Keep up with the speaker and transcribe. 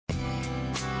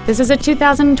This is a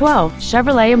 2012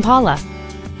 Chevrolet Impala.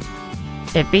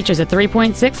 It features a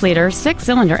 3.6-liter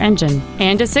six-cylinder engine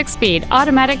and a 6-speed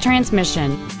automatic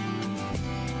transmission.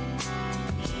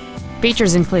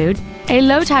 Features include a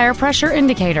low tire pressure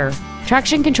indicator,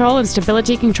 traction control and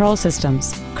stability control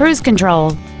systems, cruise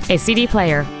control, a CD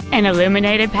player, an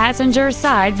illuminated passenger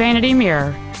side vanity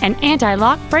mirror, an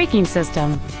anti-lock braking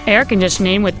system, air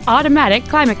conditioning with automatic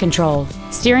climate control,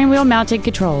 steering wheel mounted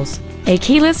controls, a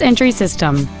keyless entry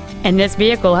system, and this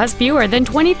vehicle has fewer than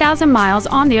 20,000 miles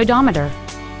on the odometer.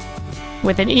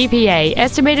 With an EPA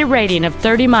estimated rating of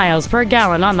 30 miles per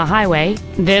gallon on the highway,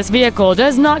 this vehicle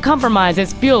does not compromise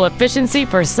its fuel efficiency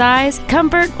for size,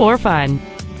 comfort, or fun.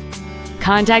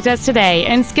 Contact us today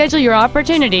and schedule your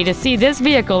opportunity to see this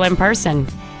vehicle in person.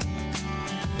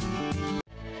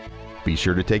 Be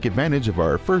sure to take advantage of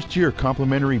our first-year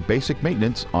complimentary basic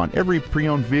maintenance on every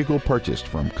pre-owned vehicle purchased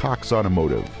from Cox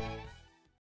Automotive.